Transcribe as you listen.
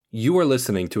You are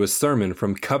listening to a sermon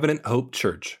from Covenant Hope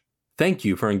Church. Thank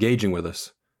you for engaging with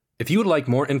us. If you would like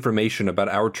more information about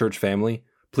our church family,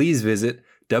 please visit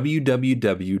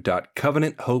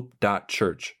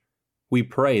www.covenanthope.church. We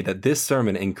pray that this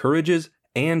sermon encourages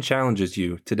and challenges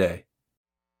you today.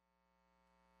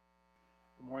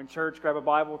 Good morning, church. Grab a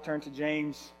Bible, turn to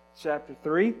James chapter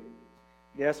 3.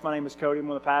 Yes, my name is Cody. I'm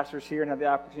one of the pastors here and have the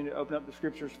opportunity to open up the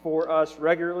scriptures for us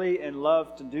regularly and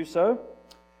love to do so.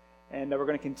 And we're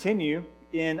going to continue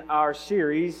in our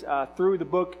series through the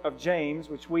book of James,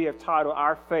 which we have titled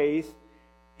Our Faith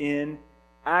in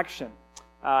Action.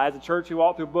 As a church, we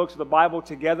walk through books of the Bible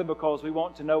together because we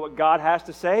want to know what God has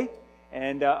to say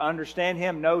and understand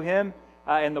Him, know Him.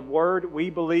 And the Word, we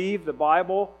believe, the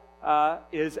Bible,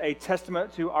 is a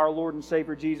testament to our Lord and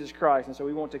Savior Jesus Christ. And so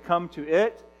we want to come to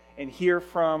it and hear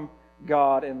from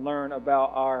God and learn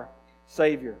about our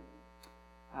Savior.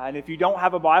 And if you don't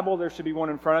have a Bible, there should be one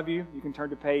in front of you. You can turn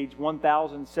to page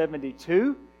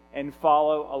 1072 and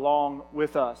follow along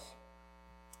with us.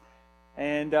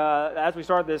 And as we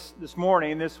start this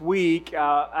morning, this week,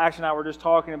 Ash and I were just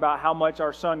talking about how much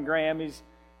our son Graham, he'll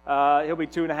be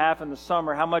 2.5 in the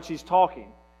summer, how much he's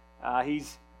talking.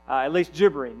 He's at least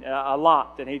gibbering a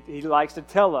lot, and he likes to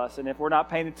tell us. And if we're not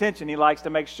paying attention, he likes to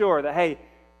make sure that, hey,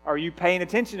 are you paying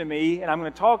attention to me? And I'm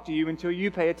going to talk to you until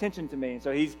you pay attention to me. And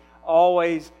so he's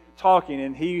always talking,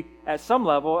 and he, at some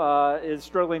level, is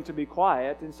struggling to be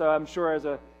quiet. And so I'm sure as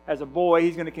a boy,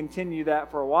 he's going to continue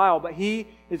that for a while. But he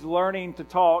is learning to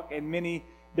talk in many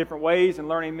different ways and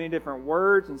learning many different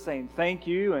words and saying thank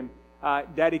you and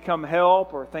Daddy come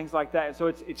help or things like that. And so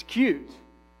it's cute,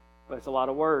 but it's a lot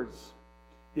of words.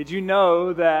 Did you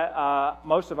know that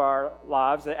most of our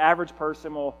lives, the average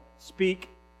person will speak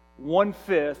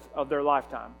 1/5 of their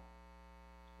lifetime?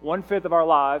 1/5 of our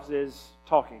lives is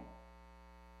talking.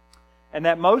 And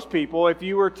that most people, if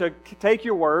you were to take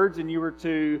your words and you were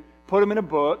to put them in a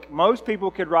book, most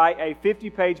people could write a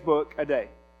 50-page book a day.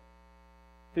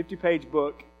 50-page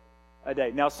book a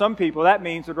day. Now, some people, that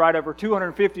means would write over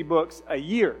 250 books a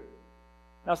year.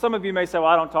 Now, some of you may say, well,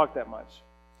 I don't talk that much.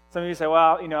 Some of you say,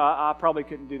 well, I probably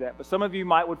couldn't do that. But some of you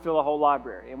would fill a whole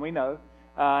library, and we know.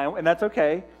 And that's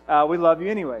okay. We love you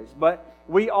anyways. But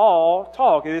we all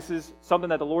talk. This is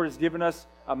something that the Lord has given us,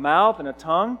 a mouth and a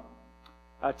tongue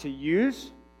to use.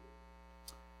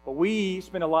 But we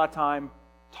spend a lot of time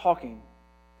talking.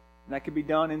 And that could be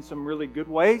done in some really good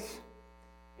ways.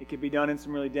 It could be done in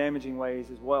some really damaging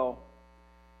ways as well.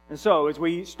 And so, as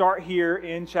we start here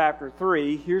in chapter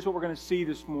 3, here's what we're going to see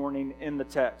this morning in the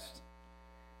text.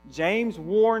 James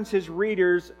warns his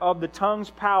readers of the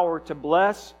tongue's power to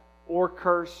bless or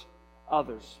curse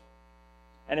others.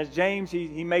 And as James,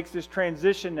 he makes this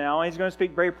transition now, and he's going to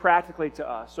speak very practically to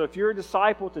us. So if you're a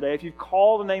disciple today, if you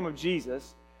call the name of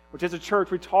Jesus, which as a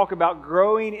church we talk about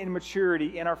growing in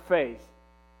maturity in our faith,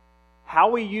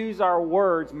 how we use our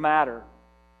words matter.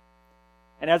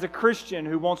 And as a Christian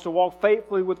who wants to walk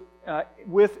faithfully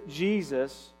with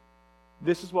Jesus,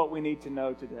 this is what we need to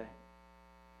know today.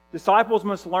 Disciples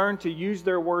must learn to use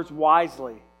their words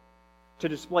wisely to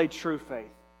display true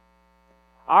faith.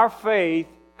 Our faith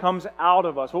comes out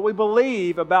of us. What we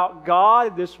believe about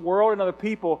God, this world, and other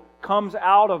people comes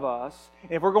out of us.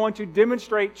 And if we're going to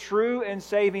demonstrate true and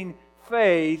saving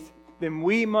faith, then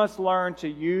we must learn to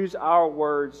use our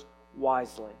words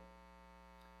wisely.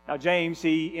 Now, James,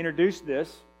 he introduced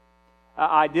this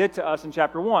idea to us in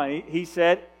chapter 1. He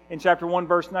said in chapter 1,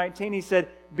 verse 19, he said,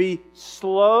 be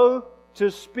slow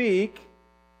to speak,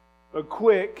 but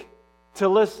quick to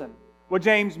listen. What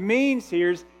James means here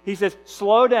is, he says,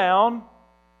 slow down,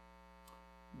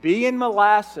 be in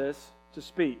molasses to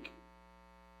speak,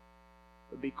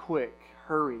 but be quick,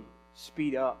 hurry,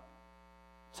 speed up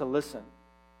to listen.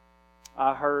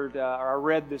 I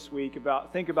read this week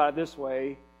think about it this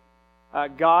way.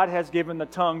 God has given the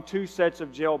tongue 2 sets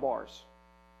of jail bars,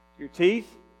 your teeth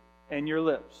and your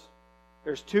lips.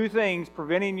 There's 2 things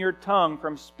preventing your tongue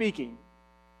from speaking.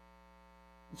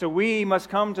 So we must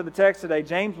come to the text today.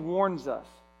 James warns us.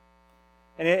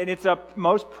 And it's a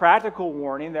most practical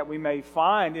warning that we may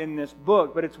find in this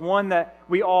book, but it's one that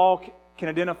we all can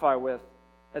identify with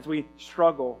as we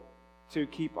struggle to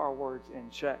keep our words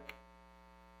in check.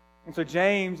 And so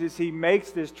James, as he makes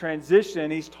this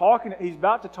transition, he's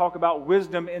about to talk about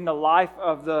wisdom in the life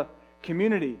of the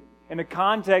community, in the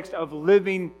context of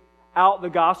living out the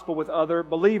gospel with other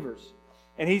believers.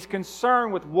 And he's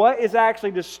concerned with what is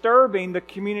actually disturbing the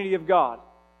community of God.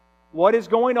 What is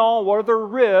going on? What are the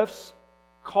rifts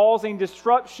causing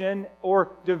disruption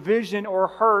or division or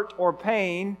hurt or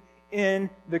pain in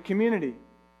the community?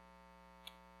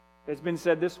 It's been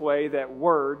said this way, that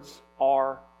words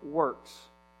are works.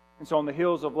 And so on the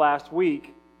heels of last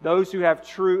week, those who have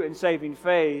true and saving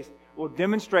faith will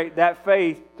demonstrate that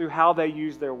faith through how they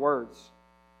use their words.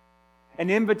 An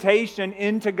invitation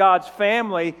into God's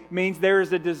family means there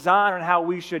is a design on how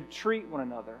we should treat one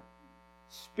another,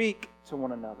 speak to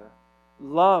one another,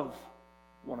 love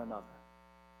one another.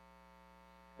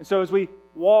 And so as we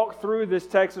walk through this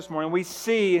text this morning, we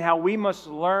see how we must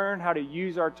learn how to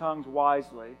use our tongues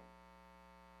wisely.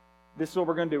 This is what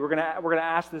we're going to do. We're going to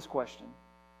ask this question.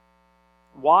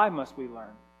 Why must we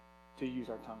learn to use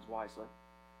our tongues wisely?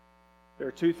 There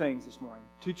are two things this morning,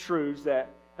 two truths that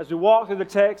as we walk through the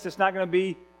text, it's not going to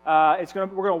be, we're going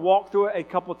to walk through it a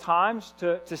couple times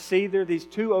to see there are these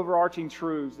two overarching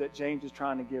truths that James is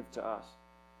trying to give to us.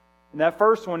 And that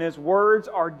first one is words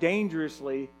are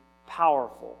dangerously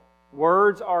powerful.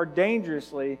 Words are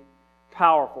dangerously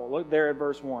powerful. Look there at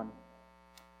verse 1.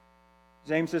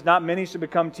 James says, "Not many should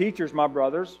become teachers, my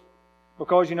brothers,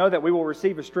 because you know that we will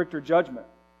receive a stricter judgment.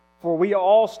 For we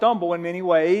all stumble in many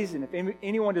ways, and if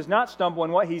anyone does not stumble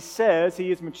in what he says,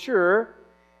 he is mature,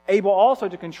 able also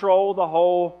to control the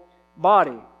whole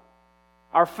body."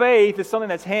 Our faith is something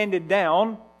that's handed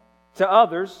down to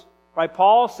others. Right?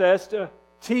 Paul says to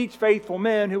teach faithful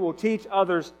men who will teach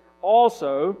others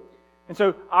also. And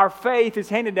so our faith is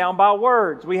handed down by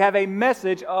words. We have a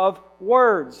message of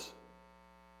words.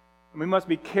 And we must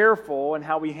be careful in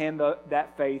how we hand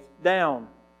that faith down.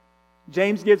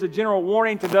 James gives a general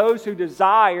warning to those who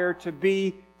desire to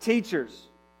be teachers.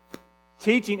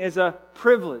 Teaching is a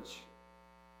privilege.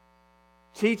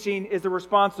 Teaching is a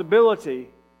responsibility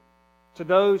to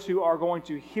those who are going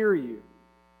to hear you.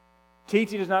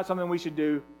 Teaching is not something we should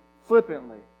do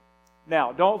flippantly.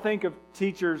 Now, don't think of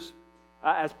teachers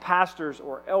as pastors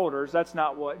or elders. That's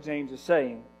not what James is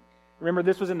saying. Remember,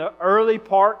 this was in the early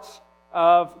parts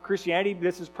of Christianity.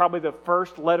 This is probably the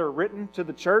first letter written to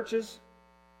the churches.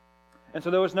 And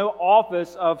so there was no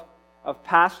office of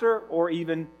pastor or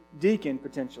even deacon,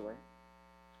 potentially.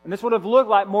 And this would have looked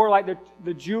like more like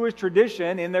the Jewish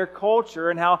tradition in their culture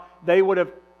and how they would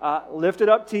have lifted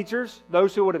up teachers,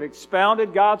 those who would have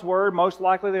expounded God's Word, most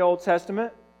likely the Old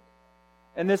Testament.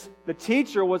 And the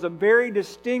teacher was a very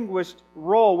distinguished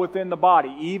role within the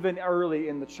body, even early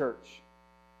in the church.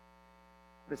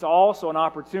 But it's also an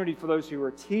opportunity for those who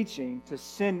are teaching to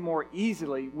sin more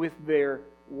easily with their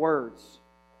words.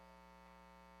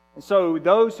 And so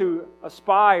those who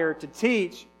aspire to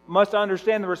teach must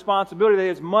understand the responsibility that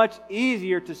it's much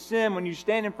easier to sin when you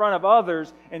stand in front of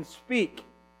others and speak,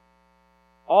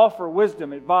 offer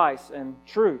wisdom, advice, and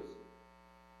truth.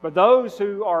 But those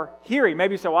who are hearing,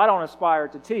 maybe say, well, I don't aspire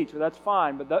to teach. Well, that's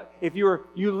fine. But if you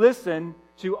listen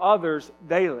to others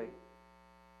daily.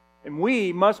 And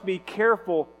we must be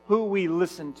careful who we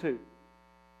listen to.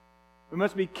 We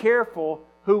must be careful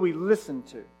who we listen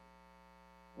to.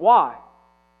 Why?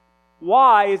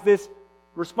 Why is this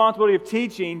responsibility of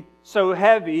teaching so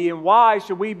heavy? And why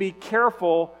should we be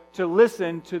careful to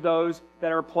listen to those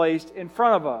that are placed in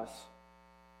front of us?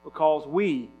 Because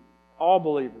we, all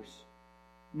believers,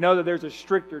 know that there's a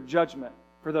stricter judgment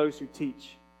for those who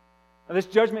teach. Now, this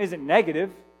judgment isn't negative.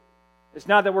 It's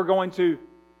not that we're going to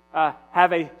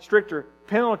have a stricter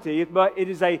penalty, but it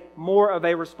is more of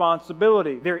a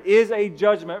responsibility. There is a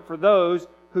judgment for those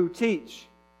who teach.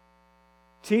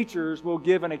 Teachers will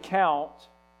give an account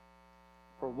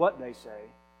for what they say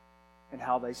and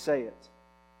how they say it.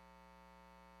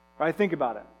 Right? Think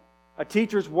about it. A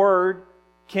teacher's word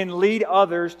can lead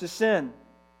others to sin.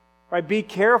 Right? Be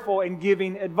careful in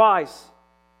giving advice.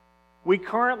 We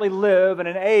currently live in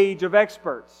an age of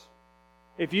experts.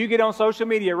 If you get on social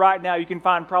media right now, you can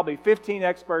find probably 15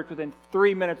 experts within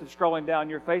 3 minutes of scrolling down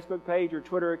your Facebook page, your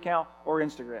Twitter account, or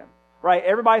Instagram. Right?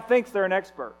 Everybody thinks they're an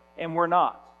expert, and we're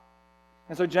not.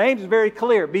 And so James is very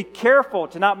clear. Be careful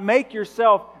to not make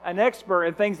yourself an expert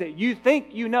in things that you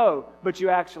think you know, but you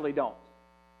actually don't.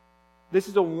 This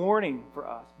is a warning for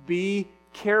us. Be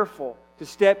careful to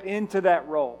step into that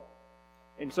role.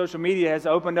 And social media has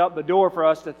opened up the door for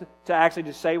us to actually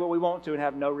just say what we want to and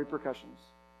have no repercussions.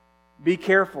 Be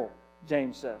careful,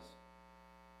 James says.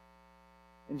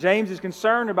 And James is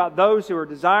concerned about those who are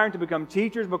desiring to become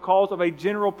teachers because of a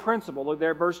general principle. Look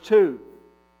there at verse 2.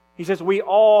 He says, we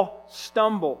all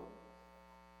stumble.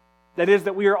 That is,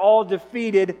 that we are all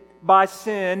defeated by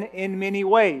sin in many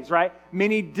ways, right?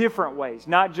 Many different ways.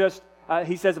 Not just,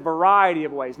 he says, a variety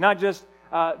of ways. Not just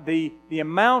the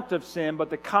amount of sin, but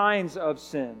the kinds of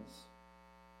sins.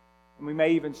 And we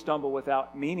may even stumble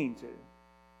without meaning to,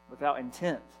 without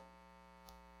intent.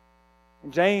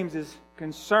 And James is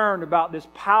concerned about this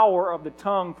power of the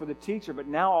tongue for the teacher, but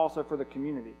now also for the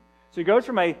community. So he goes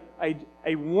from a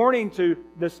warning to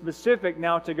the specific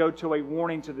now to go to a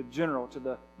warning to the general,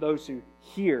 to those who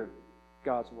hear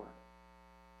God's word.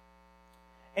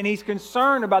 And he's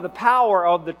concerned about the power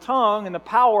of the tongue and the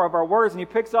power of our words, and he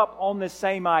picks up on this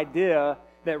same idea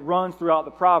that runs throughout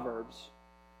the Proverbs.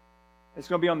 It's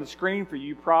going to be on the screen for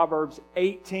you. Proverbs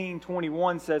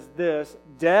 18:21 says this,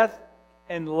 "Death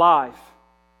and life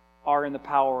are in the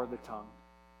power of the tongue."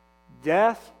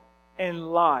 Death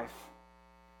and life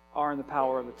are in the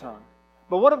power of the tongue.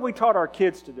 But what have we taught our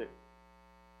kids to do?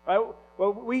 Right?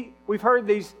 Well, we've heard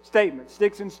these statements.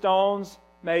 Sticks and stones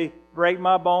may break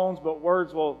my bones, but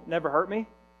words will never hurt me.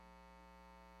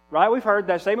 Right? We've heard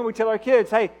that statement. We tell our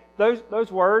kids, hey, those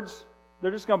words,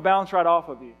 they're just going to bounce right off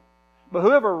of you. But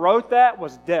whoever wrote that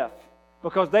was deaf,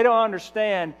 because they don't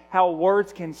understand how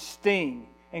words can sting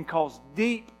and cause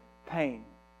deep pain.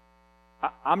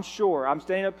 I'm sure, I'm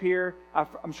standing up here,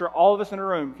 I'm sure all of us in the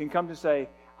room can come to say,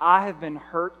 I have been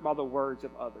hurt by the words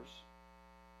of others.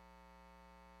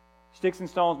 Sticks and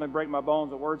stones may break my bones,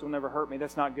 but words will never hurt me.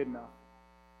 That's not good enough.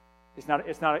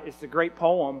 It's a great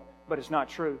poem, but it's not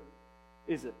true,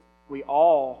 is it? We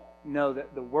all know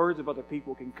that the words of other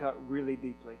people can cut really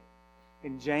deeply.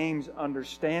 And James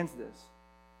understands this.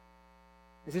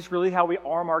 Is this really how we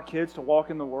arm our kids to walk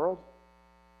in the world?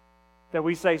 That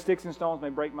we say, sticks and stones may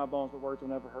break my bones, but words will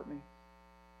never hurt me?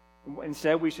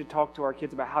 Instead, we should talk to our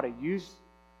kids about how to use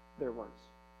their words.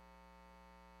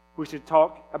 We should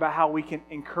talk about how we can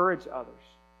encourage others.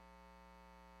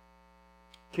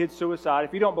 Kids' suicide.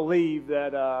 If you don't believe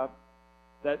that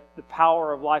the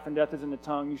power of life and death is in the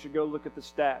tongue, you should go look at the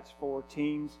stats for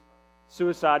teens'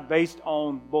 suicide based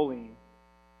on bullying.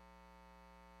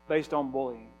 Based on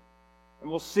bullying. And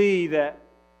we'll see that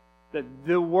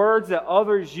the words that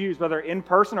others use, whether in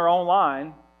person or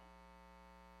online,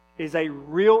 is a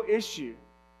real issue.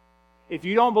 If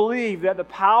you don't believe that the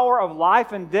power of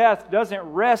life and death doesn't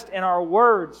rest in our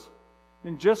words,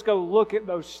 then just go look at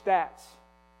those stats.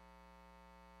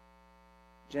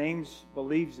 James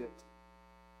believes it.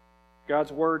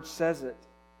 God's word says it.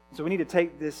 So we need to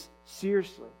take this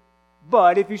seriously.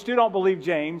 But if you still don't believe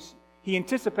James, he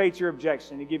anticipates your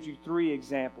objection. He gives you 3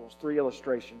 examples, 3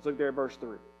 illustrations. Look there at verse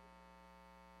 3.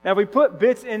 Now, if we put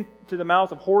bits into the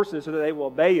mouths of horses so that they will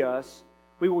obey us,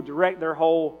 we will direct their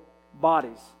whole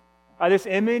bodies. This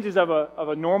image is of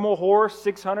a normal horse,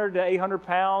 600 to 800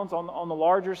 pounds on the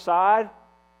larger side.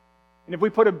 And if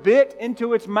we put a bit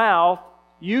into its mouth,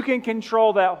 you can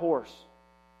control that horse.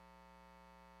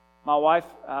 My wife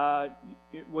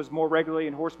was more regularly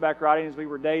in horseback riding as we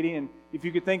were dating. And if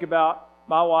you could think about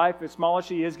my wife, as small as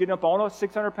she is, getting up on a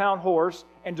 600-pound horse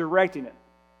and directing it.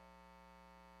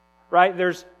 Right?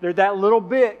 That little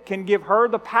bit can give her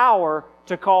the power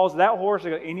to cause that horse to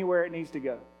go anywhere it needs to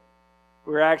go.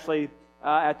 We were actually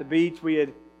at the beach. We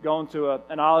had gone to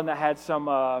an island that had some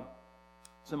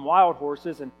wild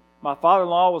horses, and my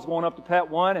father-in-law was going up to pet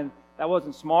one, and that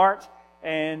wasn't smart.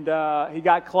 And he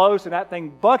got close, and that thing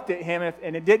bucked at him,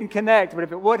 and it didn't connect. But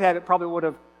if it would have, it probably would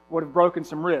have broken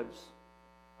some ribs.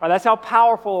 Right, that's how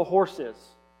powerful a horse is.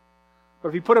 But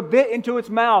if you put a bit into its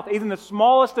mouth, even the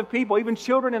smallest of people, even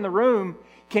children in the room,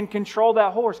 can control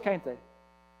that horse, can't they?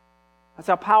 That's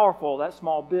how powerful that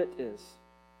small bit is.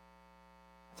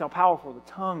 That's how powerful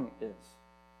the tongue is.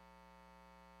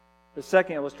 The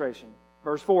second illustration,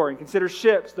 verse 4, and consider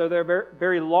ships, though they're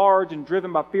very large and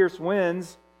driven by fierce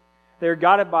winds, they are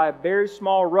guided by a very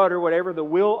small rudder, whatever the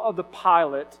will of the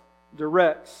pilot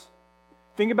directs.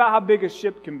 Think about how big a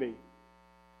ship can be.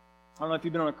 I don't know if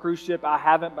you've been on a cruise ship. I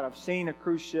haven't, but I've seen a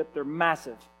cruise ship. They're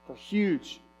massive. They're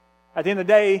huge. At the end of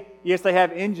the day, yes, they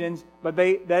have engines, but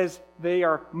they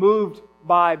are moved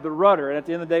by the rudder. And at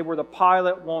the end of the day, where the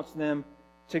pilot wants them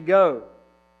to go.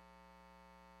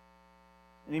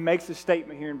 And he makes a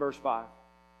statement here in verse 5.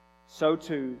 So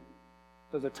too,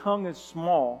 though the tongue is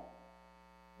small,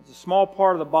 it's a small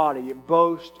part of the body, it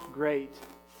boasts great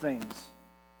things.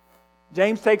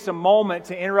 James takes a moment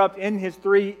to interrupt in his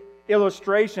 3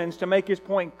 illustrations to make his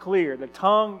point clear. The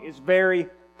tongue is very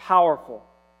powerful.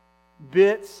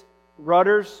 Bits,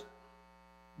 rudders,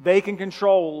 they can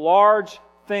control large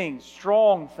things,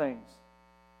 strong things.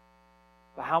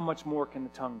 But how much more can the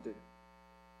tongue do?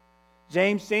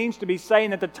 James seems to be saying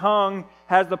that the tongue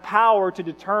has the power to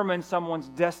determine someone's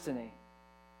destiny.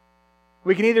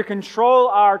 We can either control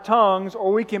our tongues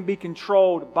or we can be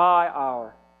controlled by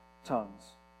our tongues.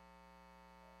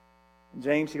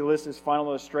 James, he lists his final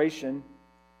illustration.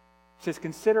 He says,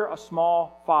 consider a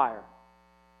small fire.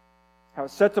 How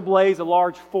it sets ablaze a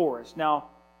large forest. Now,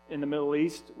 in the Middle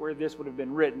East, where this would have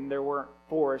been written, there weren't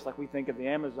forests like we think of the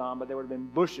Amazon, but there would have been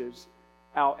bushes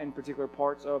out in particular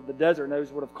parts of the desert, and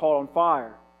those would have caught on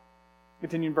fire.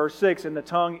 Continuing verse 6, and the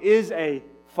tongue is a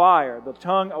fire. The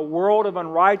tongue, a world of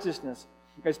unrighteousness,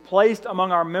 is placed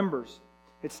among our members.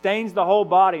 It stains the whole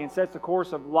body and sets the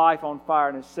course of life on fire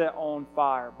and is set on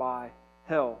fire by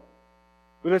hell.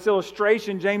 With this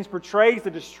illustration, James portrays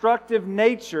the destructive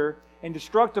nature and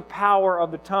destructive power of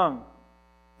the tongue.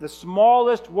 The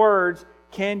smallest words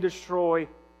can destroy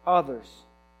others.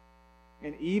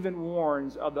 And even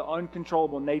warns of the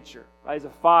uncontrollable nature. As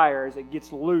a fire, as it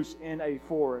gets loose in a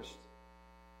forest.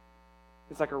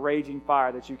 It's like a raging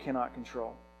fire that you cannot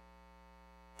control.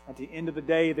 At the end of the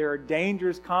day, there are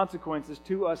dangerous consequences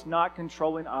to us not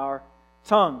controlling our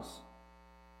tongues.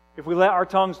 If we let our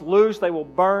tongues loose, they will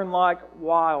burn like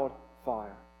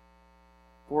wildfire.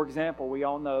 For example, we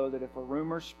all know that if a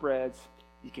rumor spreads,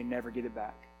 you can never get it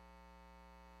back.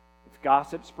 If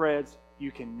gossip spreads,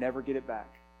 you can never get it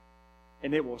back.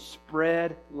 And it will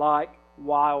spread like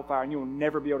wildfire, and you will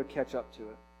never be able to catch up to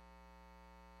it.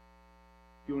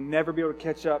 You will never be able to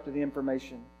catch up to the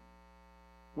information.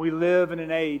 We live in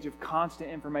an age of constant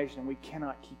information, and we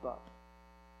cannot keep up.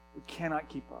 We cannot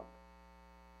keep up.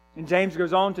 And James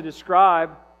goes on to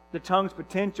describe the tongue's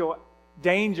potential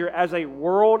danger as a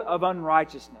world of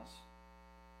unrighteousness.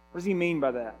 What does he mean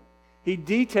by that? He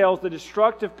details the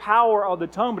destructive power of the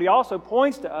tongue, but he also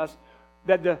points to us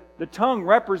that the tongue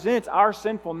represents our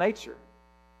sinful nature.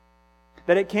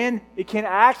 That it can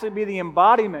actually be the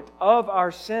embodiment of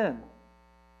our sin.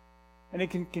 And it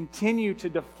can continue to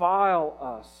defile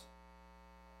us.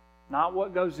 Not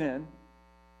what goes in,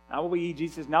 not what we eat.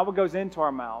 Jesus says, not what goes into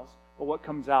our mouths, but what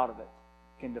comes out of it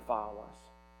can defile us.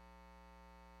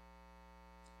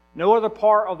 No other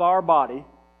part of our body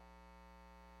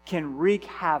can wreak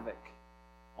havoc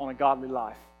on a godly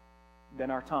life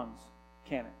than our tongues,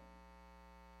 can it?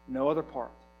 No other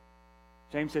part.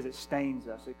 James says it stains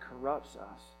us, it corrupts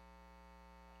us.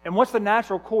 And what's the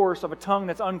natural course of a tongue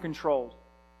that's uncontrolled?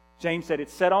 James said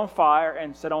it's set on fire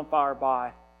and set on fire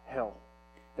by hell.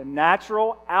 The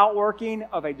natural outworking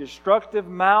of a destructive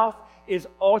mouth is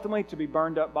ultimately to be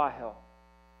burned up by hell.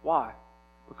 Why?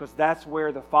 Because that's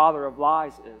where the father of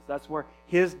lies is. That's where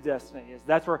his destiny is.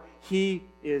 That's where he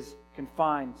is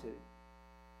confined to.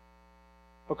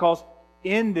 Because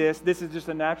in this is just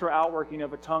a natural outworking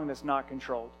of a tongue that's not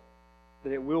controlled.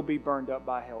 That it will be burned up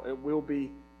by hell. It will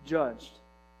be judged.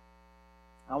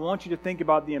 I want you to think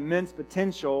about the immense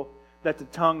potential that the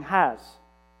tongue has.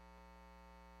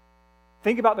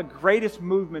 Think about the greatest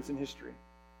movements in history.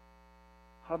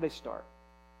 How did they start?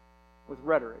 With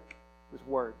rhetoric, with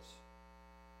words.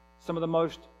 Some of the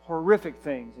most horrific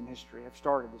things in history have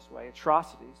started this way.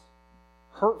 Atrocities,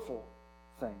 hurtful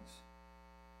things.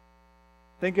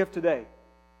 Think of today.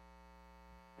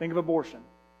 Think of abortion.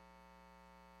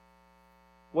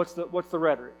 What's the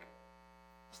rhetoric?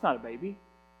 It's not a baby.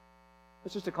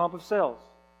 It's just a clump of cells.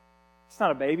 It's not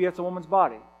a baby, that's a woman's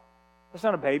body. It's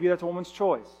not a baby, that's a woman's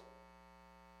choice.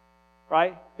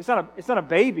 Right? It's not a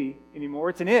baby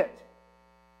anymore, it's an it.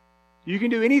 You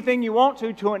can do anything you want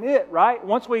to an it, right?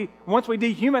 Once we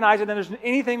dehumanize it, then there's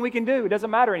anything we can do. It doesn't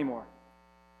matter anymore.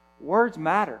 Words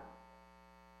matter.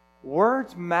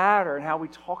 Words matter in how we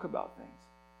talk about things.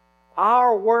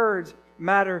 Our words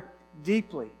matter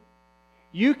deeply.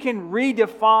 You can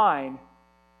redefine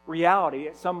reality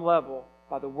at some level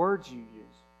by the words you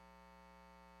use.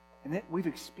 And we've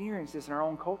experienced this in our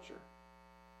own culture.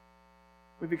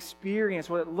 We've experienced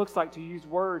what it looks like to use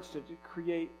words to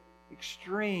create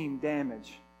extreme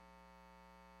damage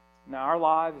in our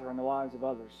lives or in the lives of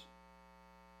others.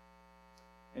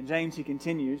 And James, he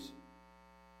continues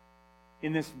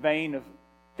in this vein of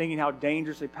thinking how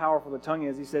dangerously powerful the tongue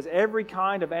is. He says, every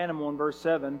kind of animal, in verse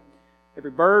 7,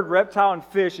 every bird, reptile, and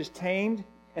fish is tamed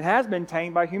and has been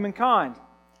tamed by humankind.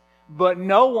 But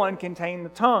no one can tame the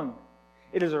tongue.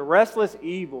 It is a restless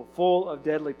evil full of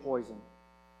deadly poison.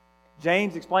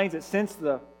 James explains that since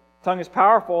the tongue is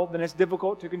powerful, then it's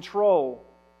difficult to control.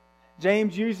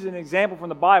 James uses an example from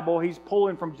the Bible. He's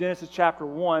pulling from Genesis chapter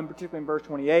 1, particularly in verse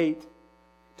 28,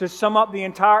 to sum up the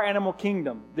entire animal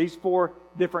kingdom, these 4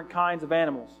 different kinds of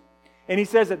animals. And he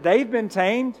says that they've been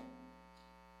tamed.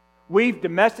 We've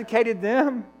domesticated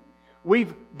them.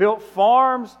 We've built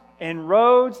farms and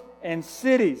roads and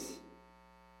cities.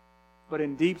 But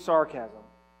in deep sarcasm,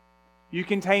 you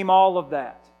can tame all of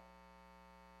that,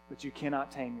 but you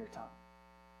cannot tame your tongue.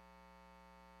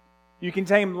 You can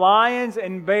tame lions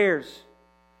and bears.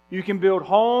 You can build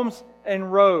homes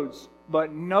and roads,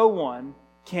 but no one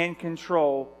can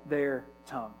control their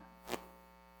tongue.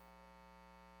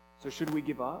 So should we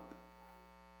give up?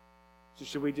 So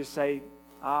should we just say,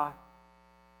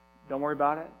 don't worry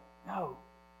about it? No,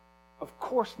 of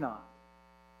course not.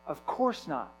 Of course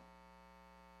not.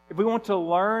 if we want to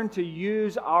learn to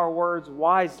use our words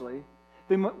wisely,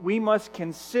 then we must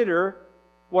consider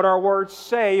what our words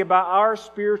say about our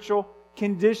spiritual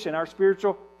condition, our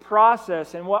spiritual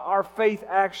process, and what our faith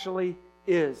actually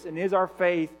is. And is our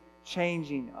faith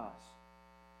changing us?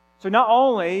 So not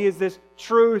only is this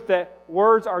truth that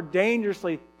words are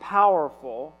dangerously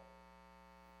powerful,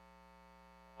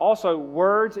 also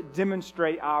words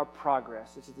demonstrate our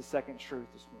progress. This is the second truth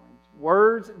this morning.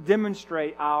 Words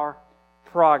demonstrate our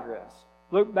progress.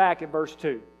 Look back at verse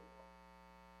 2.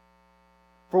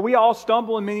 For we all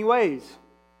stumble in many ways.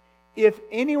 If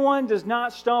anyone does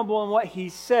not stumble in what he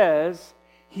says,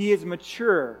 he is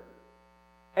mature,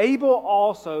 able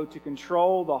also to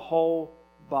control the whole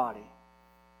body.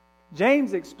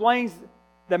 James explains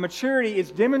that maturity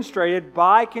is demonstrated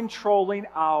by controlling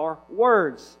our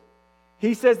words.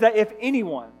 He says that if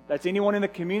anyone, that's anyone in the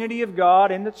community of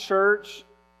God, in the church,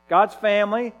 God's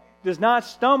family, does not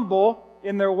stumble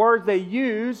in their words they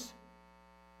use,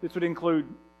 this would include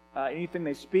anything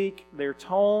they speak, their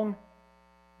tone,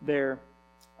 their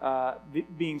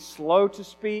being slow to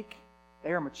speak,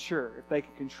 they are mature if they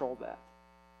can control that.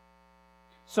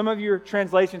 Some of your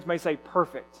translations may say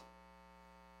perfect.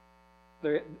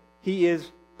 He is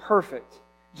perfect.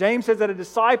 James says that a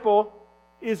disciple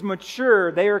is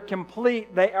mature, they are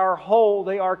complete, they are whole,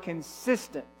 they are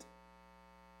consistent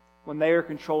when they are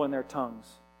controlling their tongues.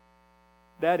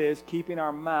 That is, keeping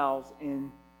our mouths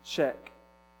in check.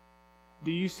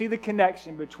 Do you see the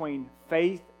connection between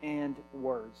faith and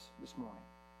words this morning?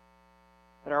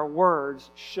 That our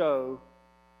words show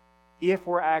if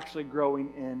we're actually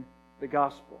growing in the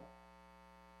gospel.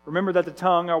 Remember that the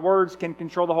tongue, our words, can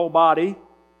control the whole body,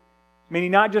 meaning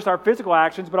not just our physical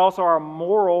actions, but also our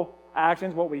moral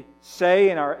actions, what we say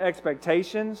and our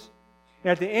expectations. And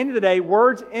at the end of the day,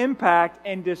 words impact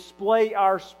and display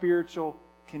our spiritual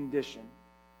condition.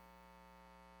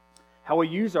 How we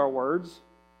use our words,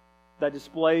 that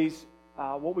displays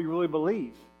what we really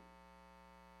believe.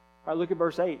 All right, look at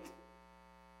verse 8.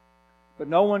 But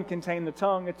no one can tame the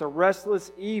tongue. It's a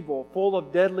restless evil, full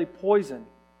of deadly poison.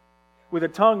 With the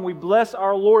tongue we bless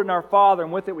our Lord and our Father,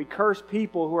 and with it we curse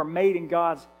people who are made in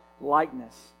God's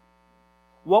likeness.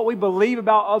 What we believe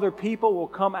about other people will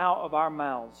come out of our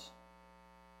mouths.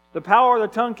 The power of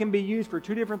the tongue can be used for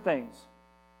two different things: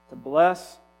 to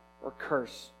bless or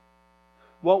curse.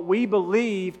 What we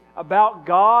believe about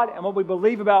God and what we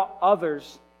believe about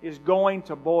others is going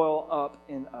to boil up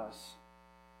in us.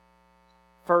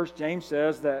 First, James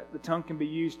says that the tongue can be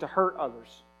used to hurt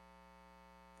others.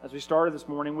 As we started this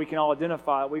morning, we can all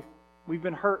identify we've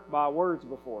been hurt by words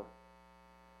before.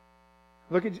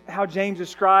 Look at how James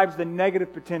describes the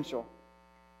negative potential.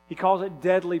 He calls it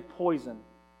deadly poison.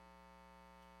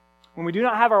 When we do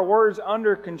not have our words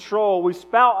under control, we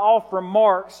spout off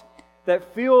remarks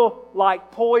that feel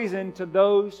like poison to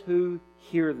those who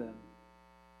hear them.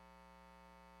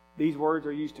 These words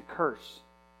are used to curse.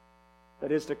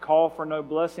 That is, to call for no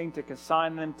blessing, to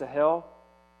consign them to hell,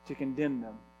 to condemn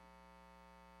them.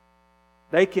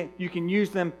 You can use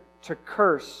them to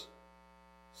curse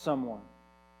someone.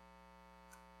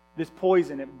 This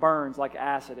poison, it burns like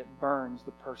acid. It burns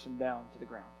the person down to the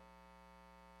ground.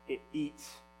 It eats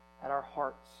at our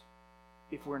hearts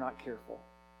if we're not careful.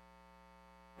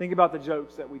 Think about the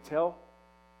jokes that we tell,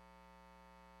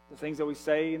 the things that we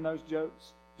say in those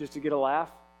jokes just to get a laugh.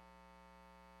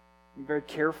 Be very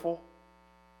careful.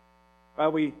 Right?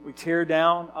 We tear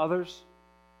down others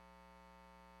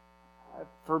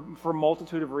for a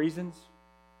multitude of reasons.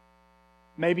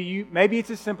 Maybe it's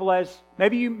as simple as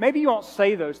maybe you won't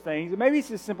say those things. Maybe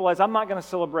it's as simple as, I'm not going to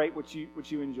celebrate what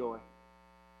you enjoy.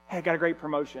 Hey, I got a great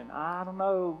promotion. I don't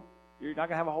know. You're not going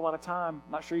to have a whole lot of time.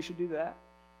 I'm not sure you should do that.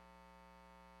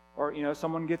 Or,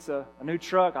 someone gets a new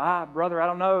truck. Brother, I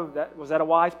don't know. Was that a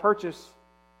wise purchase?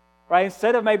 Right?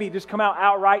 Instead of maybe just come out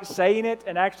outright saying it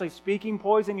and actually speaking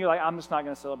poison, you're like, I'm just not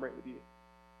going to celebrate with you.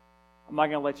 I'm not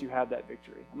going to let you have that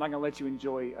victory. I'm not going to let you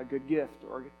enjoy a good gift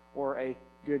or a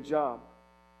good job.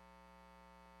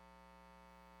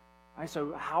 Right,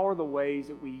 so how are the ways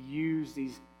that we use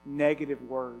these negative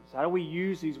words? How do we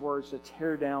use these words to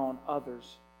tear down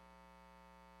others?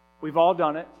 We've all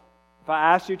done it. If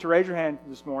I asked you to raise your hand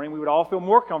this morning, we would all feel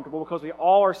more comfortable because we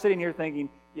all are sitting here thinking,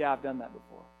 yeah, I've done that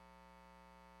before.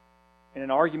 In an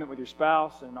argument with your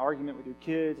spouse, in an argument with your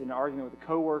kids, in an argument with a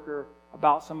coworker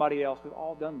about somebody else, we've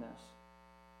all done this.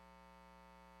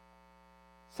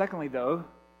 Secondly, though,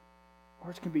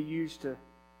 words can be used to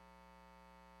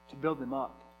build them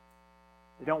up.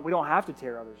 We don't have to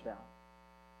tear others down.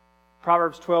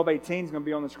 Proverbs 12:18 is going to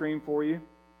be on the screen for you.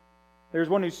 There's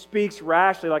one who speaks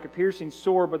rashly like a piercing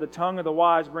sword, but the tongue of the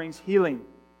wise brings healing.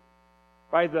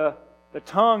 Right? The The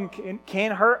tongue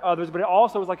can hurt others, but it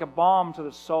also is like a balm to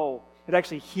the soul. It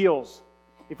actually heals.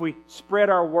 If we spread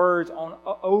our words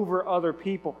over other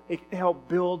people, it can help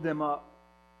build them up.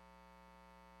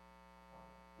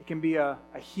 It can be a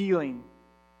healing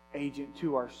agent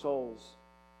to our souls.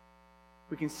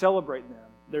 We can celebrate them,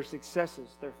 their successes,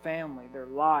 their family, their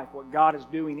life, what God is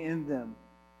doing in them.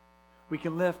 We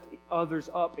can lift others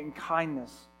up in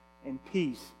kindness and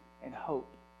peace and hope.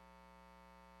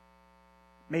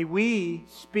 May we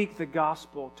speak the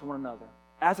gospel to one another.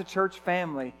 As a church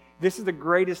family, this is the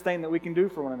greatest thing that we can do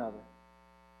for one another.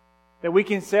 That we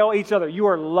can tell each other, you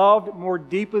are loved more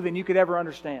deeply than you could ever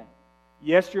understand.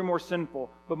 Yes, you're more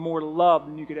sinful, but more loved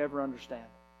than you could ever understand.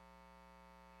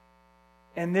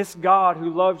 And this God who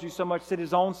loves you so much sent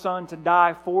His own Son to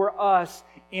die for us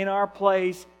in our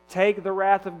place, take the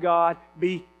wrath of God,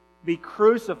 be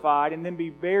crucified, and then be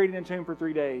buried in a tomb for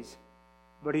 3 days.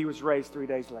 But He was raised 3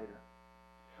 days later.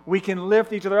 We can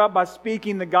lift each other up by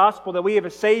speaking the gospel, that we have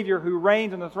a Savior who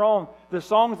reigns on the throne. The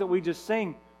songs that we just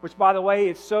sing, which, by the way,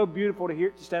 it's so beautiful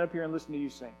to stand up here and listen to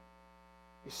you sing.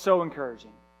 It's so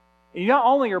encouraging. And you not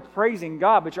only are praising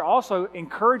God, but you're also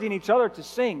encouraging each other to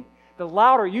sing. The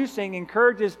louder you sing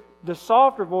encourages the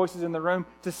softer voices in the room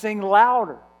to sing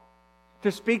louder,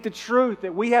 to speak the truth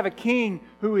that we have a King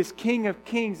who is King of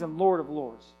kings and Lord of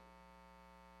lords.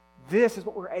 This is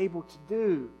what we're able to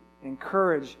do,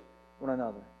 encourage one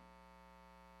another.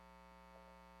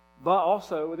 But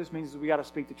also, what this means is we got to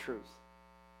speak the truth.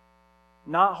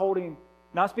 Not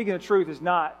speaking the truth is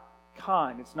not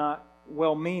kind. It's not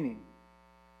well-meaning.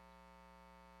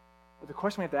 But the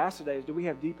question we have to ask today is, do we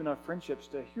have deep enough friendships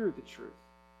to hear the truth?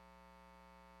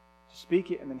 To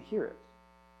speak it and then hear it?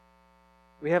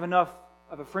 Do we have enough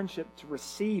of a friendship to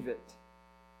receive it?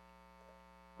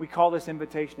 We call this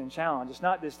invitation and challenge. It's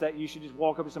not just that you should just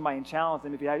walk up to somebody and challenge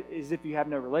them as if you have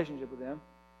no relationship with them.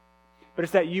 But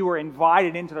it's that you are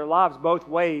invited into their lives both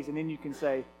ways, and then you can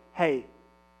say, hey,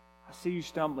 I see you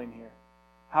stumbling here.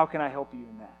 How can I help you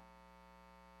in that?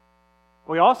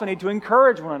 We also need to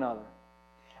encourage one another.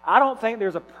 I don't think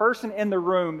there's a person in the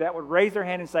room that would raise their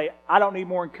hand and say, I don't need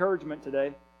more encouragement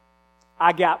today.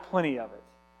 I got plenty of it.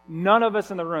 None of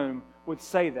us in the room would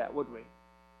say that, would we?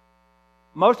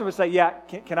 Most of us say, yeah,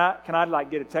 can I like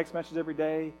get a text message every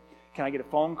day? Can I get a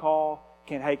phone call?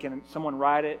 Can someone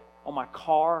write it on my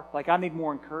car? Like, I need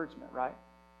more encouragement, right?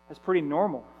 That's pretty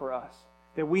normal for us.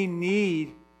 That we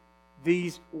need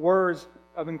these words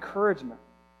of encouragement.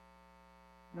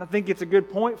 And I think it's a good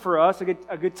point for us, a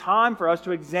good time for us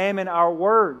to examine our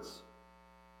words.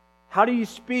 How do you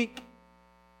speak?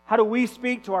 How do we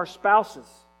speak to our spouses?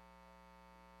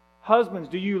 Husbands,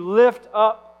 do you lift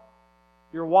up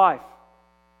your wife?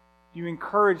 Do you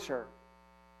encourage her?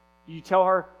 Do you tell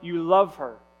her you love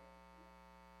her?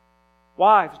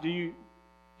 Wives, do you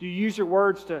use your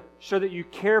words to show that you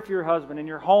care for your husband and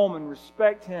your home and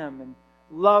respect him and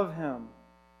love him?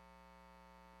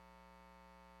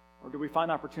 Or do we find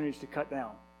opportunities to cut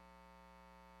down?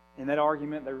 In that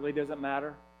argument that really doesn't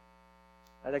matter,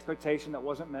 that expectation that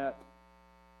wasn't met.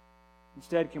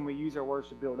 Instead, can we use our words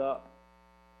to build up?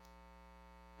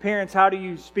 Parents, how do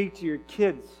you speak to your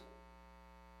kids?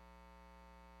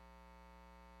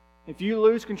 If you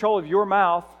lose control of your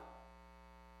mouth,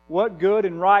 what good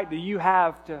and right do you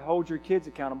have to hold your kids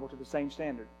accountable to the same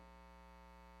standard?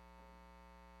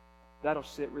 That'll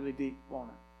sit really deep, won't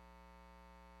it?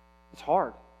 It's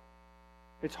hard.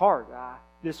 It's hard.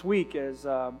 This week it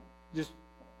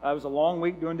was a long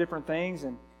week doing different things,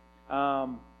 and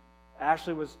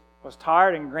Ashley was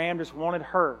tired, and Graham just wanted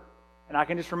her. And I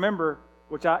can just remember,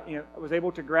 which I was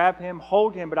able to grab him,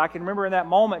 hold him, but I can remember in that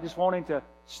moment just wanting to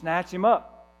snatch him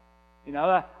up.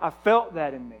 I felt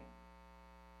that in me.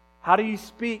 How do you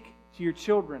speak to your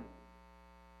children?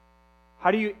 How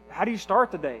do you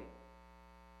start the day?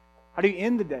 How do you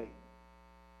end the day?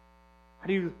 How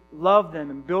do you love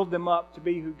them and build them up to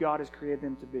be who God has created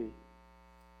them to be?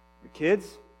 The kids,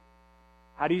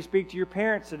 how do you speak to your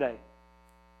parents today?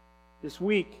 This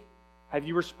week, have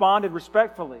you responded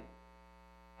respectfully?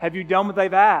 Have you done what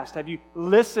they've asked? Have you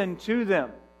listened to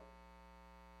them?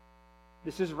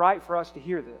 This is right for us to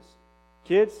hear this.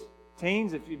 Kids,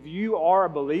 teens, if you are a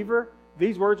believer,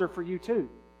 these words are for you too.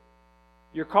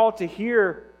 You're called to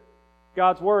hear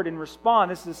God's word and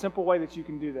respond. This is a simple way that you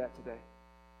can do that today.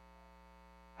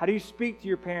 How do you speak to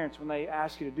your parents when they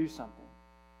ask you to do something?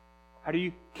 How do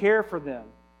you care for them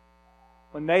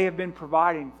when they have been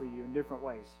providing for you in different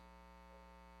ways?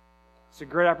 It's a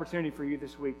great opportunity for you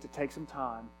this week to take some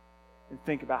time and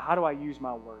think about, how do I use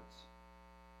my words?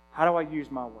 How do I use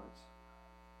my words?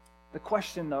 The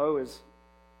question, though, is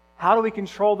how do we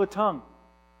control the tongue?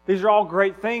 These are all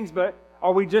great things, but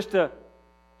Are we just to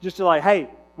like, hey,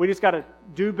 we just got to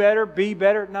do better, be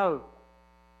better? No.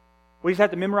 We just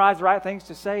have to memorize the right things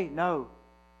to say? No.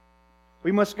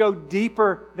 We must go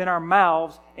deeper than our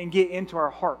mouths and get into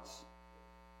our hearts.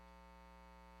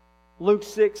 Luke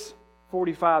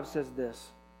 6:45 says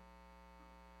this: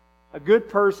 a good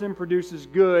person produces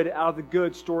good out of the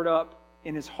good stored up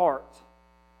in his heart.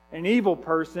 An evil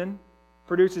person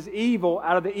produces evil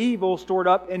out of the evil stored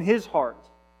up in his heart.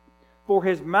 For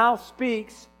his mouth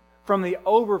speaks from the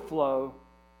overflow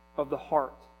of the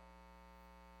heart.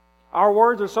 Our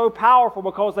words are so powerful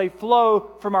because they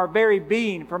flow from our very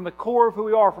being, from the core of who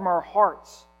we are, from our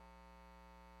hearts.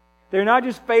 They're not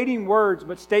just fading words,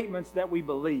 but statements that we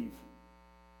believe.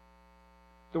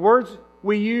 The words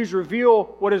we use reveal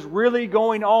what is really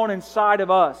going on inside of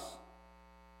us.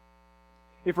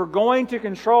 If we're going to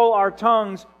control our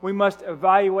tongues, we must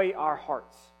evaluate our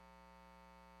hearts.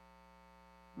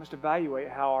 We must evaluate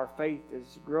how our faith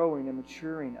is growing and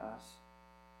maturing us.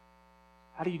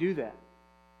 How do you do that?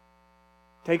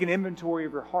 Take an inventory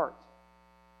of your heart.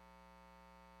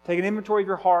 Take an inventory of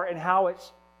your heart and how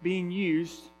it's being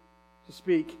used to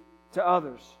speak to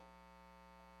others.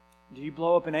 Do you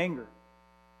blow up in anger?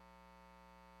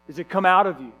 Does it come out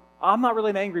of you? I'm not really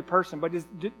an angry person, but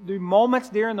do moments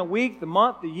during the week, the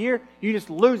month, the year, you just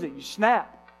lose it, you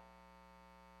snap.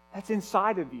 That's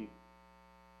inside of you.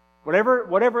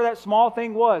 Whatever that small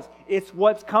thing was, it's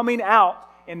what's coming out,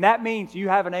 and that means you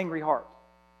have an angry heart.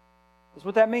 That's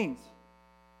what that means.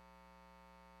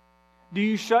 Do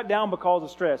you shut down because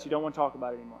of stress? You don't want to talk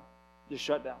about it anymore. Just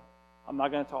shut down. I'm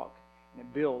not going to talk. And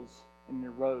it builds and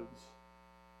it erodes.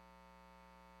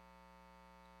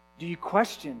 Do you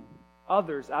question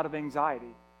others out of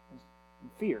anxiety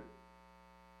and fear?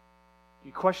 Do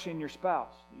you question your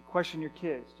spouse? Do you question your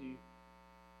kids?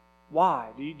 Why?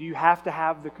 Do you have to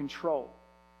have the control?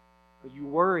 Are you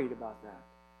worried about that?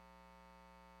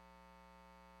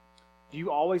 Do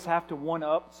you always have to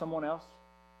one-up someone else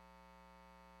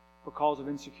because of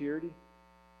insecurity?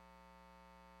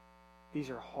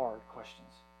 These are hard questions.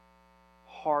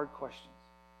 Hard questions.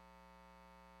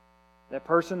 That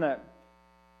person that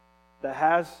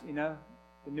has,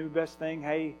 the new best thing,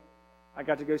 hey, I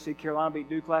got to go see Carolina beat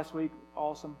Duke last week.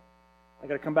 Awesome. I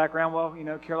got to come back around. Well,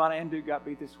 Carolina and Duke got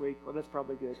beat this week. Well, that's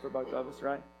probably good for both of us,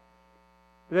 right?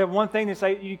 But they have one thing to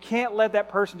say, you can't let that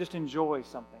person just enjoy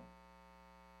something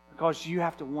because you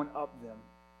have to one-up them.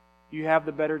 You have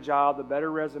the better job, the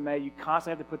better resume. You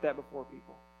constantly have to put that before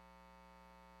people.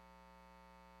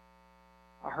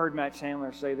 I heard Matt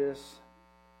Chandler say this,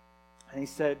 and he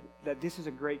said that this is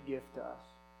a great gift to us.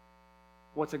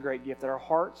 What's a great gift? That our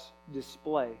hearts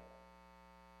display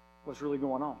what's really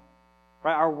going on.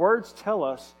 Right? Our words tell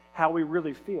us how we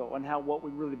really feel and what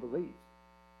we really believe.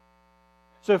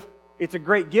 So if it's a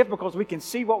great gift because we can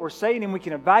see what we're saying and we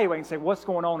can evaluate and say, what's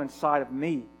going on inside of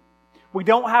me? We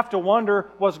don't have to wonder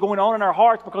what's going on in our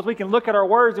hearts because we can look at our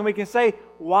words and we can say,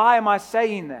 why am I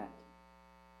saying that?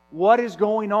 What is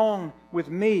going on with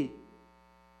me?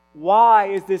 Why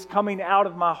is this coming out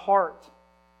of my heart?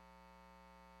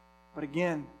 But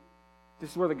again,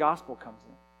 this is where the gospel comes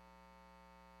in.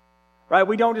 Right?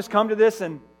 We don't just come to this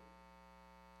and,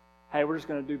 hey, we're just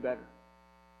going to do better.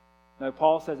 No,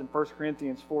 Paul says in 1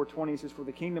 Corinthians 4:20, he says, for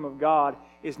the kingdom of God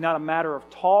is not a matter of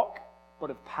talk, but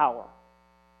of power.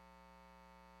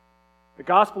 The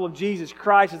gospel of Jesus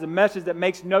Christ is a message that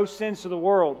makes no sense to the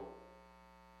world,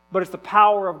 but it's the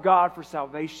power of God for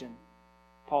salvation,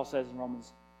 Paul says in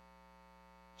Romans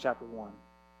chapter 1.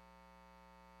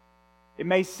 It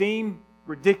may seem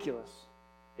ridiculous.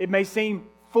 It may seem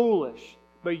foolish,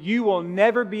 but you will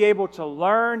never be able to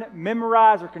learn,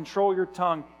 memorize, or control your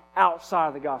tongue outside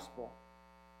of the gospel.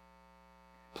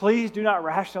 Please do not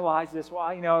rationalize this. Well,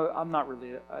 I'm not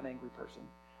really an angry person.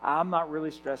 I'm not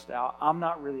really stressed out. I'm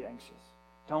not really anxious.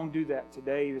 Don't do that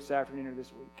today, this afternoon, or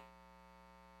this week.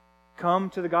 Come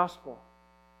to the gospel.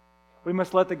 We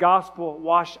must let the gospel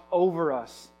wash over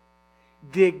us,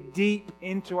 dig deep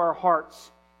into our hearts,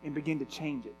 and begin to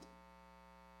change it.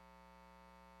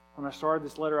 When I started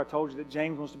this letter, I told you that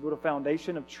James wants to build a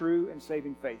foundation of true and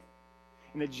saving faith.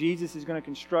 And that Jesus is going to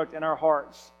construct in our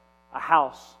hearts a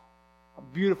house, a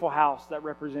beautiful house that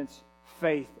represents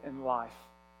faith and life.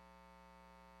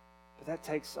 But that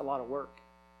takes a lot of work.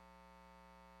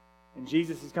 And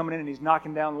Jesus is coming in and He's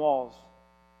knocking down walls.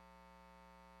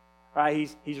 Right?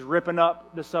 He's ripping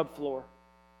up the subfloor.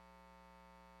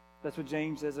 That's what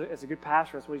James, as a good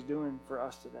pastor, that's what he's doing for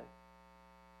us today.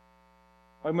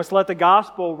 We must let the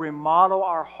gospel remodel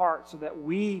our hearts so that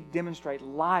we demonstrate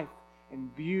life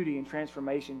and beauty and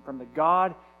transformation from the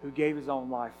God who gave His own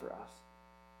life for us.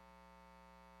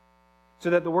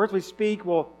 So that the words we speak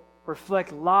will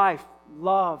reflect life,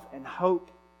 love, and hope.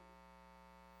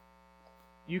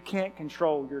 You can't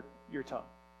control your tongue.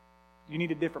 You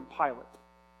need a different pilot.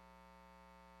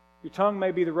 Your tongue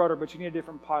may be the rudder, but you need a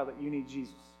different pilot. You need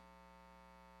Jesus.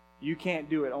 You can't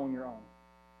do it on your own.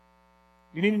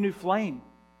 You need a new flame.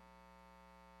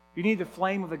 You need the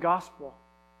flame of the gospel.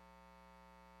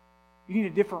 You need a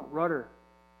different rudder.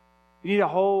 You need a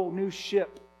whole new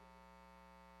ship.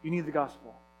 You need the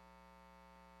gospel.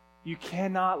 You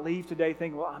cannot leave today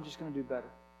thinking, well, I'm just going to do better.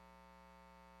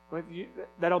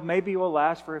 But maybe will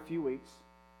last for a few weeks.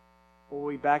 But we'll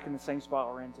be back in the same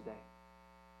spot we're in today.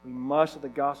 We must let the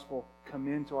gospel come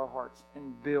into our hearts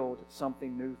and build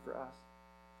something new for us.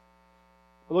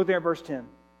 But look there at verse 10.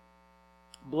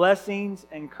 Blessings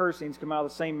and cursings come out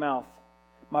of the same mouth.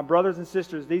 My brothers and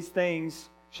sisters, these things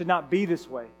should not be this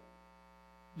way.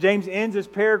 James ends this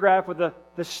paragraph with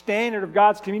the standard of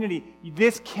God's community.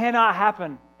 This cannot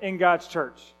happen in God's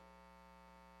church.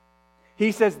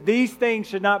 He says these things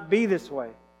should not be this way.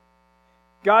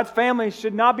 God's family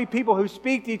should not be people who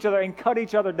speak to each other and cut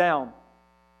each other down.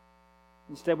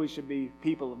 Instead, we should be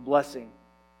people of blessing.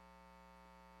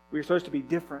 We are supposed to be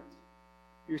different.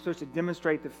 We are supposed to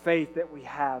demonstrate the faith that we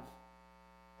have.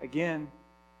 Again,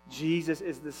 Jesus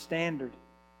is the standard.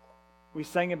 We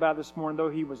sang about this morning, though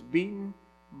He was beaten,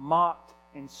 mocked,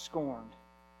 and scorned,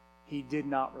 He did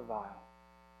not revile.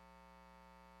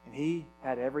 And He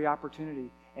had every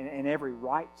opportunity and every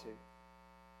right to,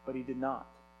 but He did not.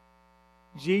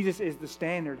 Jesus is the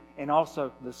standard and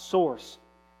also the source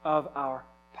of our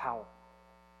power.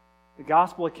 The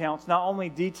gospel accounts not only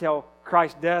detail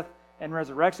Christ's death and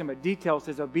resurrection, but details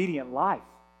His obedient life.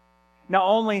 Not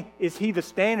only is He the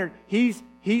standard, He's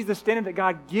the standard that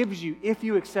God gives you if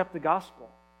you accept the gospel.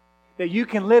 That you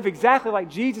can live exactly like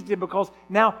Jesus did because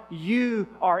now you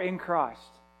are in Christ.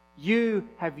 You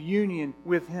have union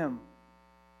with Him.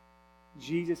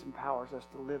 Jesus empowers us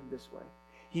to live this way.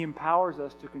 He empowers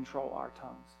us to control our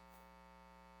tongues.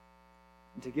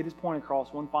 And to get his point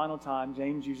across one final time,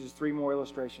 James uses 3 more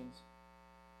illustrations.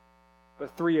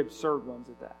 But 3 absurd ones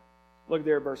at that. Look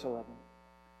there at verse 11.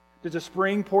 Does a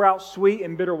spring pour out sweet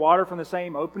and bitter water from the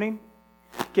same opening?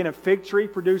 Can a fig tree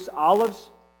produce olives?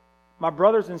 My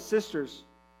brothers and sisters,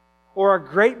 or a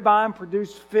grapevine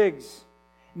produce figs?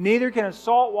 Neither can a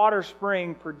saltwater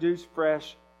spring produce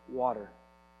fresh water.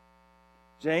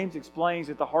 James explains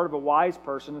that the heart of a wise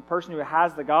person, the person who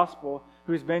has the gospel,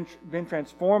 who has been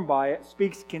transformed by it,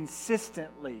 speaks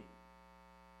consistently.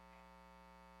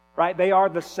 Right? They are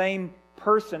the same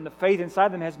person. The faith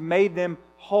inside them has made them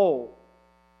whole.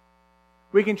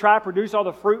 We can try to produce all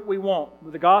the fruit we want,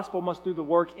 but the gospel must do the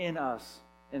work in us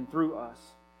and through us.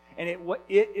 And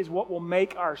it is what will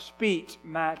make our speech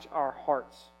match our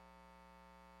hearts.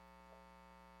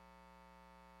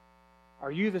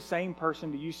 Are you the same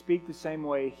person? Do you speak the same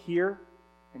way here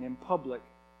and in public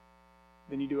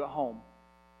than you do at home?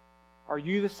 Are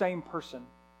you the same person?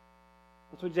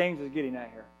 That's what James is getting at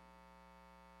here.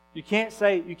 You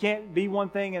can't be one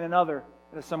thing and another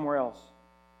somewhere else.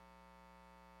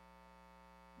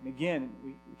 And again,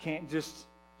 we can't just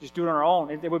do it on our own.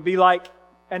 It would be like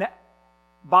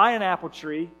buy an apple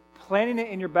tree, planting it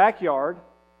in your backyard,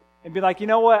 and be like, you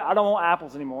know what? I don't want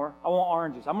apples anymore. I want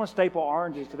oranges. I'm going to staple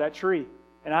oranges to that tree,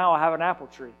 and I'll have an apple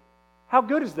tree. How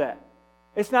good is that?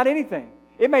 It's not anything.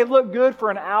 It may look good for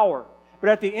an hour, but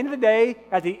at the end of the day,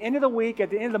 at the end of the week, at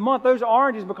the end of the month, those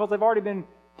oranges, because they've already been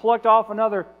plucked off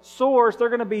another source, they're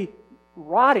going to be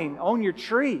rotting on your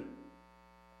tree.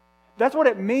 That's what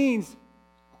it means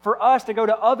for us to go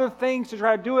to other things to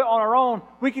try to do it on our own.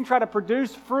 We can try to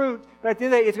produce fruit, but at the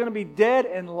end of the day, it's going to be dead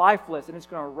and lifeless, and it's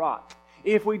going to rot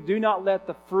if we do not let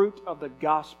the fruit of the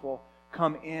gospel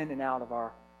come in and out of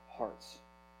our hearts.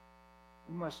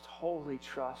 We must wholly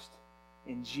trust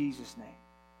in Jesus' name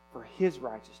for His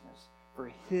righteousness,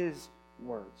 for His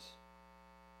words.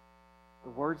 The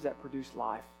words that produce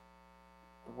life.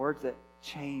 The words that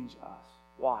change us.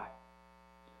 Why?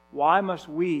 Why must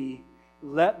we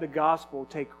let the gospel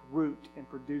take root and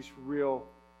produce real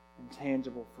and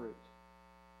tangible fruit?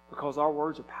 Because our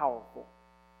words are powerful.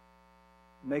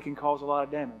 And they can cause a lot of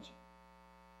damage.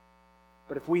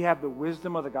 But if we have the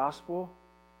wisdom of the gospel,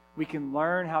 we can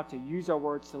learn how to use our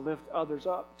words to lift others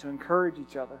up, to encourage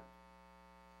each other.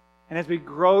 And as we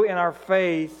grow in our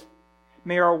faith,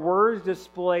 may our words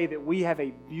display that we have a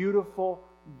beautiful,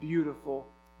 beautiful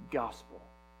gospel.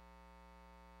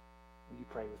 Will you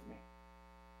pray with me?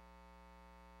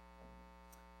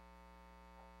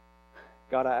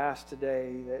 God, I ask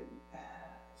today that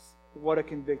what a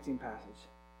convicting passage.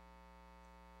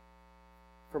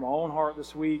 From my own heart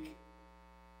this week,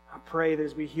 I pray that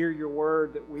as we hear your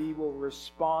word that we will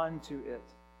respond to it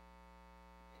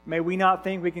May we not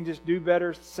think we can just do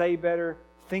better, say better,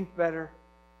 think better.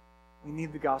 We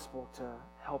need the gospel to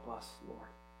help us, Lord.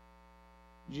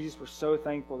 Jesus, we're so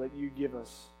thankful that you give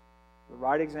us the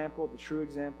right example, the true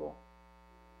example,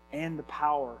 and the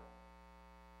power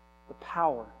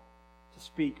to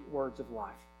speak words of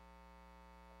life.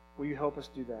 Will you help us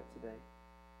do that today?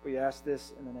 We ask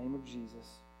this in the name of Jesus.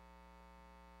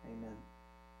 Amen.